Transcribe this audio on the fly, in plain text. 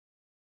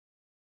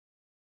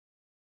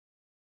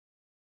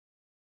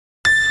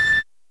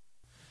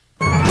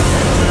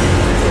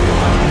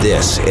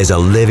This is a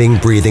living,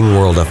 breathing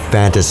world of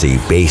fantasy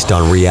based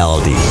on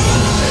reality.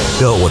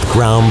 Built with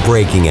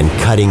groundbreaking and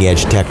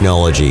cutting-edge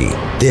technology.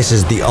 This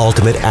is the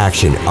ultimate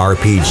action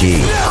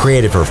RPG,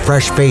 created for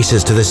fresh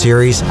faces to the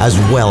series as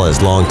well as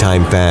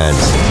longtime fans.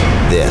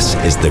 This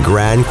is the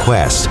grand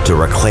quest to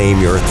reclaim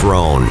your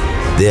throne.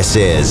 This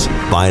is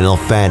Final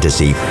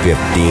Fantasy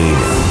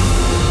XV.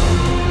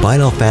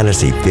 Final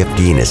Fantasy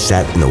XV is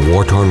set in the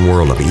war-torn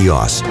world of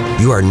Eos.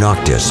 You are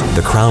Noctis,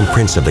 the crown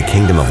prince of the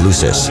kingdom of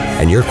Lucis,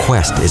 and your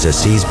quest is to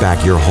seize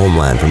back your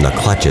homeland from the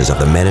clutches of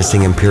the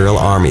menacing Imperial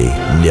army,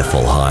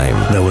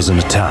 Niflheim. There was an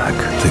attack.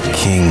 The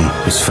king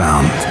was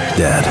found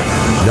dead.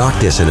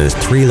 Noctis and his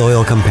 3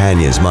 loyal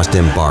companions must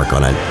embark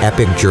on an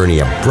epic journey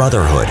of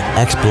brotherhood,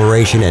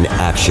 exploration, and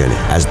action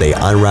as they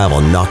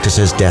unravel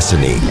Noctis's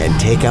destiny and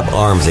take up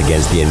arms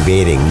against the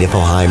invading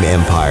Niflheim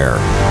Empire.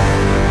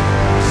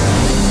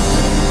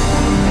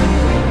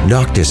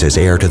 Noctis is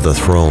heir to the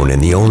throne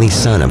and the only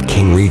son of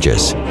King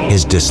Regis.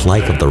 His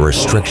dislike of the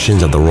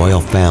restrictions of the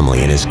royal family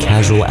and his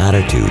casual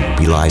attitude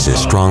belies his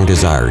strong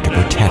desire to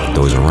protect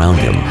those around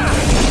him.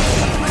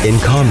 In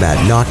combat,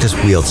 Noctis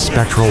wields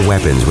spectral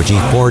weapons which he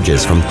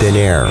forges from thin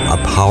air, a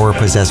power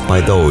possessed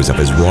by those of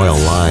his royal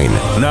line.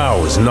 Now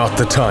is not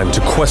the time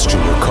to question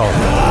your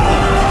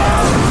calling.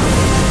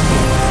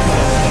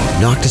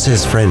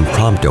 Noctis' friend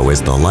Prompto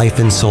is the life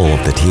and soul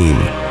of the team.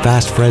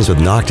 Fast friends with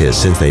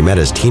Noctis since they met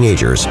as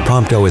teenagers,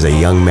 Prompto is a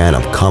young man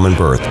of common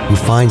birth who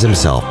finds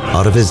himself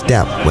out of his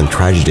depth when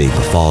tragedy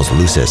befalls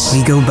Lucis.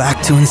 We go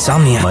back to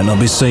Insomnia. Might not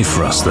be safe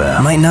for us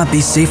there. Might not be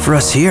safe for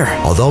us here.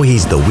 Although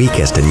he's the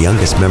weakest and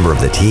youngest member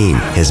of the team,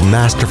 his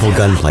masterful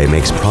gunplay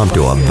makes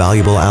Prompto a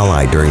valuable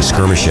ally during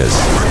skirmishes.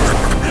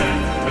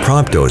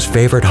 Prompto's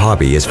favorite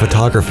hobby is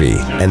photography,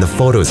 and the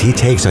photos he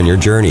takes on your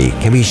journey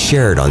can be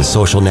shared on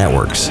social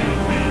networks.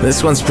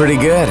 This one's pretty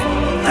good.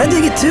 I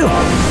dig it too.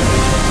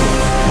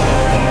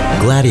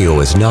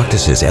 Gladio is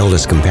Noctis'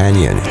 eldest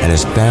companion, and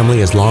his family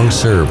has long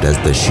served as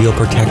the shield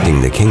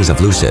protecting the kings of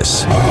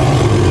Lucis.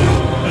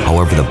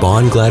 However, the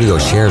bond Gladio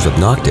shares with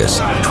Noctis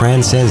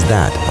transcends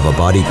that of a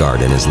bodyguard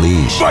and his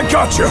liege. I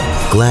gotcha!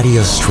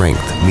 Gladio's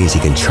strength means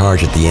he can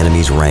charge at the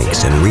enemy's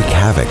ranks and wreak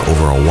havoc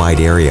over a wide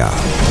area.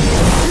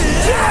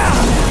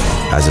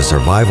 As a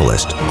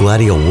survivalist,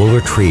 Gladio will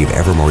retrieve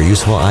ever more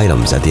useful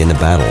items at the end of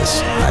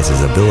battles as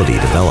his ability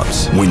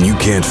develops. When you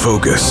can't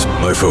focus,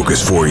 I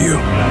focus for you.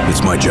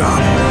 It's my job.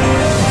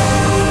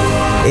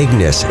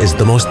 Ignis is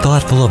the most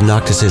thoughtful of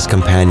Noctis'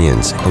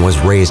 companions and was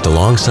raised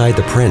alongside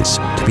the prince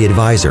to be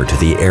advisor to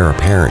the heir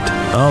apparent.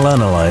 I'll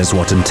analyze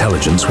what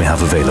intelligence we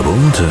have available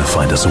to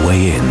find us a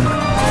way in.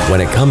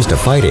 When it comes to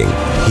fighting,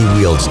 he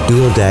wields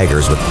dual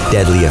daggers with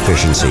deadly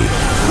efficiency.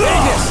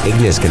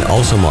 Ignis can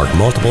also mark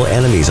multiple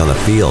enemies on the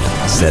field,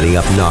 setting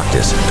up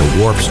Noctis to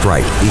warp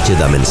strike each of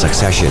them in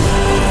succession.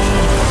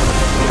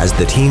 As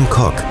the team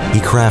cook,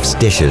 he crafts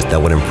dishes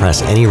that would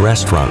impress any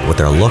restaurant with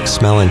their look,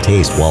 smell, and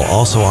taste while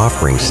also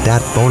offering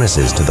stat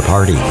bonuses to the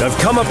party. I've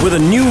come up with a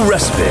new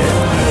recipe.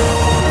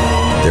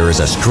 There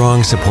is a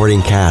strong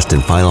supporting cast in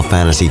Final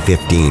Fantasy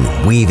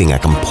XV, weaving a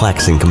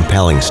complex and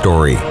compelling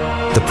story.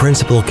 The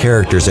principal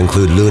characters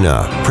include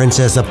Luna,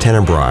 Princess of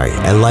Tenebrae,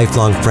 and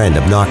lifelong friend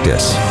of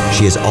Noctis.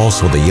 She is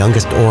also the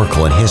youngest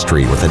oracle in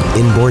history with an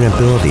inborn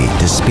ability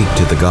to speak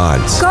to the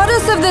gods.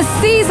 Goddess of the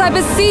seas, I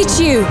beseech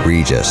you!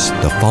 Regis,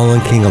 the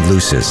fallen king of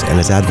Lucis, and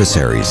his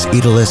adversaries,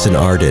 Aeolus and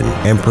Arden,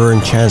 Emperor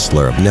and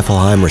Chancellor of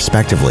Niflheim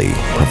respectively,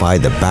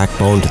 provide the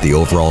backbone to the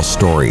overall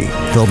story,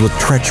 filled with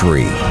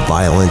treachery,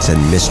 violence, and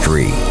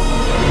mystery.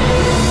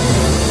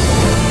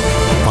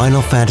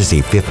 Final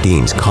Fantasy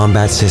XV's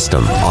combat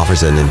system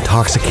offers an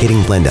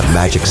intoxicating blend of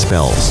magic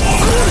spells,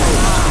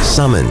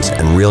 summons,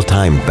 and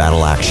real-time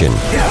battle action.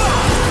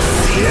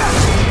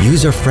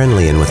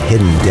 User-friendly and with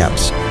hidden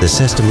depths, the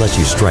system lets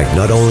you strike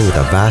not only with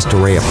a vast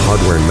array of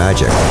hardware and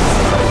magic,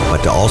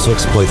 but to also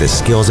exploit the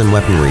skills and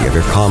weaponry of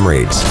your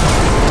comrades.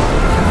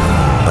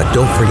 But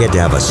don't forget to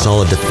have a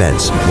solid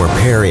defense, where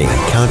parrying,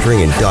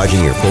 countering, and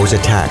dodging your foes'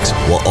 attacks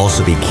will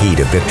also be key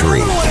to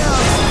victory.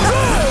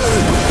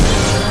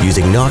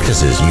 Using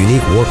Noctis'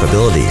 unique warp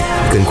ability,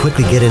 you can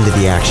quickly get into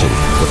the action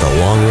with a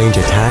long-range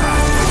attack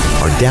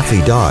or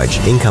deftly dodge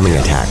incoming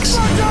attacks.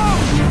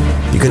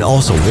 You can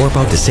also warp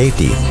out to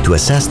safety to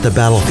assess the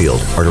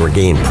battlefield or to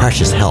regain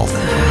precious health.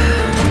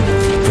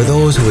 For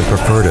those who would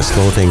prefer to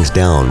slow things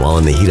down while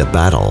in the heat of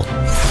battle,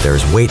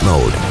 there's Wait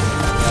Mode.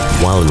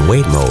 While in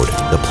Wait Mode,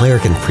 the player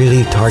can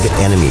freely target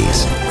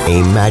enemies,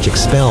 aim magic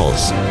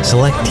spells,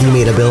 select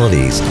teammate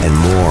abilities, and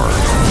more.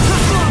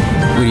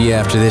 What are you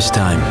after this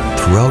time?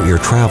 Throughout your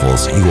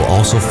travels, you will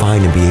also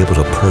find and be able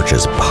to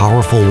purchase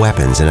powerful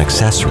weapons and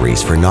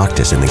accessories for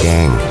Noctis and the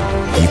gang.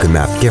 You can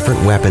map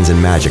different weapons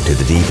and magic to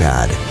the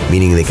D-pad,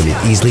 meaning they can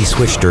be easily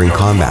switched during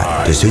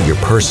combat to suit your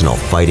personal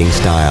fighting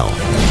style.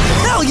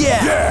 Hell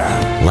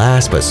yeah!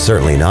 Last but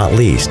certainly not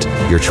least,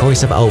 your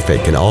choice of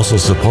outfit can also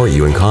support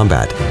you in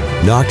combat.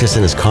 Noctis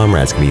and his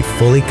comrades can be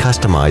fully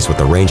customized with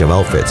a range of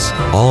outfits,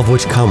 all of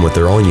which come with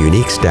their own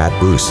unique stat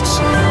boosts.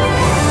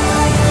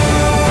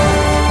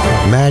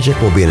 Magic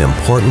will be an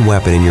important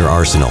weapon in your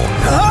arsenal.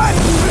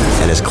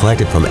 and is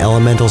collected from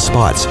elemental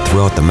spots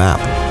throughout the map.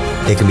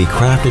 It can be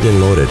crafted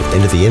and loaded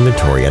into the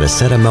inventory at a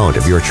set amount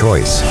of your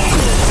choice.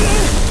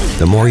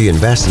 The more you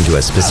invest into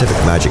a specific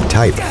magic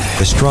type,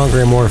 the stronger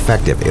and more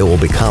effective it will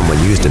become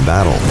when used in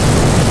battle.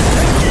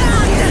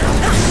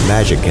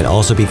 Magic can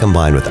also be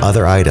combined with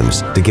other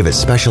items to give it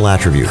special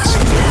attributes.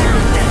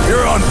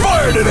 You're on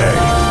fire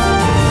today!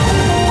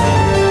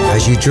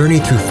 As you journey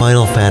through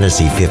Final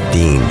Fantasy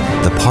XV,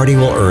 the party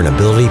will earn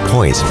ability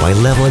points by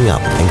leveling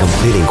up and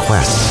completing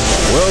quests.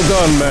 Well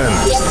done,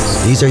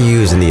 men. These are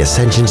used in the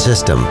Ascension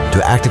system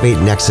to activate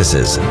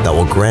nexuses that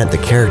will grant the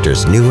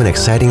characters new and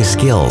exciting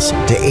skills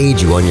to aid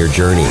you on your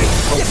journey.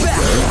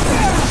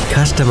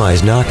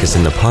 Customize Noctis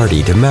in the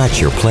party to match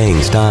your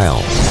playing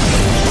style.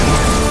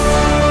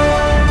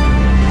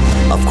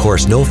 Of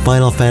course, no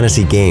Final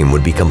Fantasy game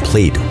would be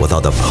complete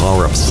without the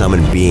power of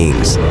summoned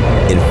beings.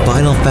 In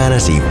Final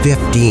Fantasy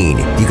XV,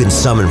 you can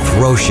summon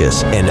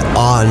ferocious and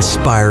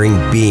awe-inspiring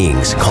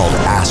beings called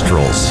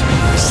astrals.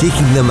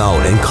 Seeking them out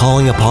and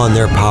calling upon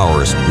their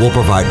powers will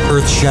provide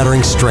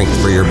earth-shattering strength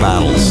for your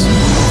battles.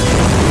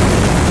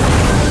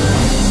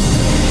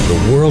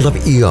 The world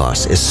of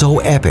Eos is so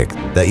epic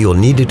that you'll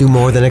need to do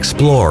more than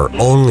explore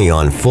only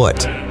on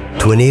foot.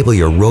 To enable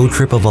your road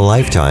trip of a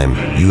lifetime,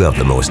 you have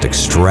the most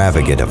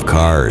extravagant of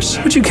cars.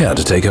 Would you care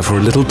to take her for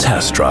a little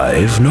test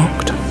drive,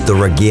 Noct? The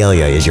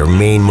Regalia is your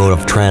main mode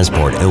of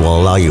transport and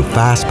will allow you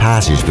fast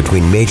passage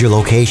between major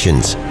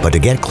locations. But to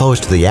get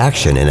close to the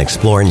action and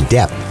explore in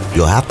depth,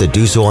 you'll have to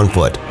do so on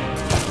foot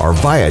or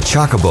via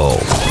Chocobo.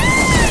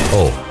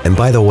 Oh, and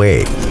by the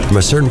way, from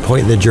a certain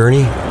point in the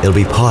journey, it'll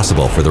be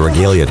possible for the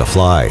Regalia to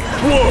fly.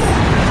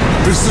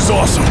 Whoa! This is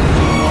awesome!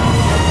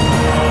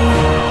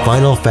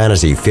 Final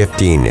Fantasy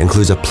XV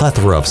includes a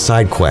plethora of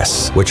side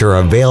quests, which are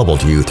available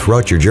to you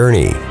throughout your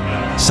journey.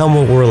 Some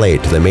will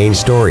relate to the main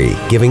story,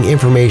 giving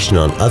information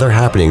on other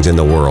happenings in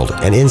the world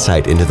and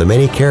insight into the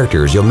many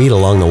characters you'll meet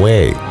along the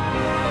way.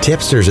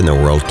 Tipsters in the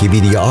world give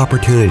you the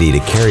opportunity to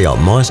carry out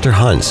monster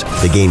hunts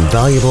to gain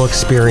valuable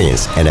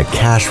experience and a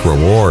cash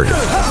reward.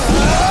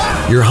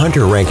 Your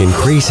hunter rank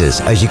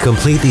increases as you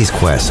complete these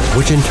quests,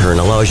 which in turn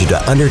allows you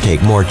to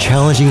undertake more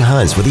challenging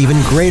hunts with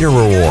even greater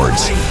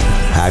rewards.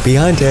 Happy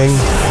hunting!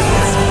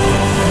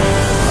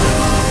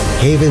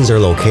 Havens are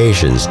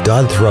locations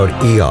dotted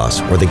throughout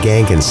Eos where the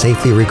gang can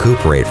safely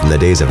recuperate from the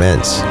day's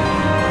events.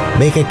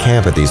 Make a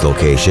camp at these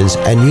locations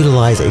and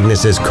utilize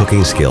Ignis's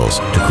cooking skills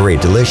to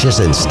create delicious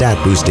and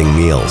stat-boosting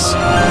meals.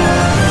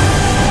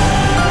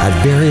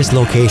 At various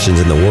locations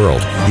in the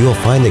world, you will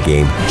find the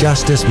game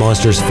Justice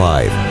Monsters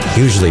 5,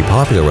 hugely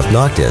popular with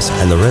Noctis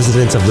and the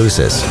residents of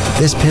Lucis.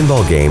 This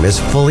pinball game is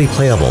fully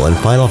playable in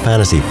Final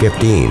Fantasy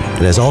XV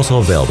and is also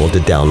available to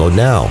download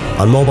now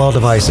on mobile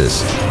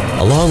devices.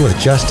 Along with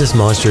Justice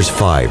Monsters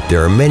 5,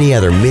 there are many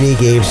other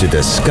mini-games to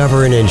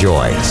discover and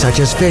enjoy, such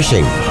as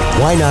fishing.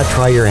 Why not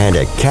try your hand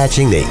at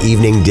catching the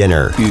evening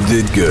dinner? You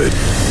did good.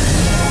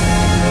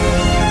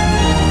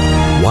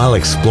 While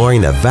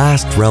exploring the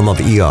vast realm of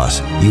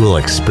Eos, you will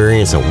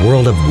experience a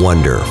world of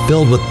wonder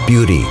filled with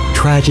beauty,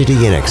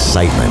 tragedy, and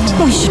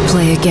excitement. We should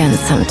play again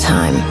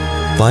sometime.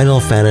 Final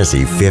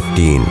Fantasy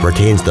XV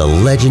retains the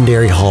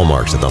legendary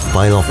hallmarks of the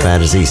Final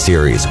Fantasy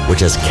series, which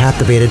has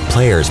captivated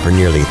players for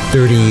nearly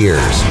 30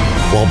 years,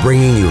 while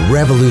bringing you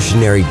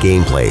revolutionary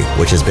gameplay,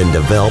 which has been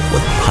developed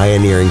with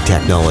pioneering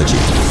technology.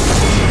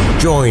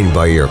 Joined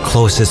by your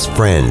closest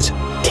friends,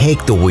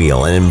 take the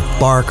wheel and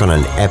embark on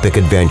an epic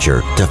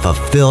adventure to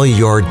fulfill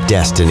your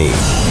destiny.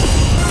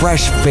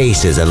 Fresh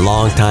faces and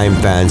longtime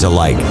fans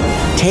alike,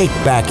 take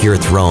back your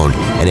throne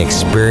and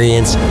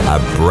experience a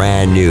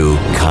brand new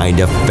kind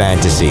of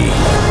fantasy.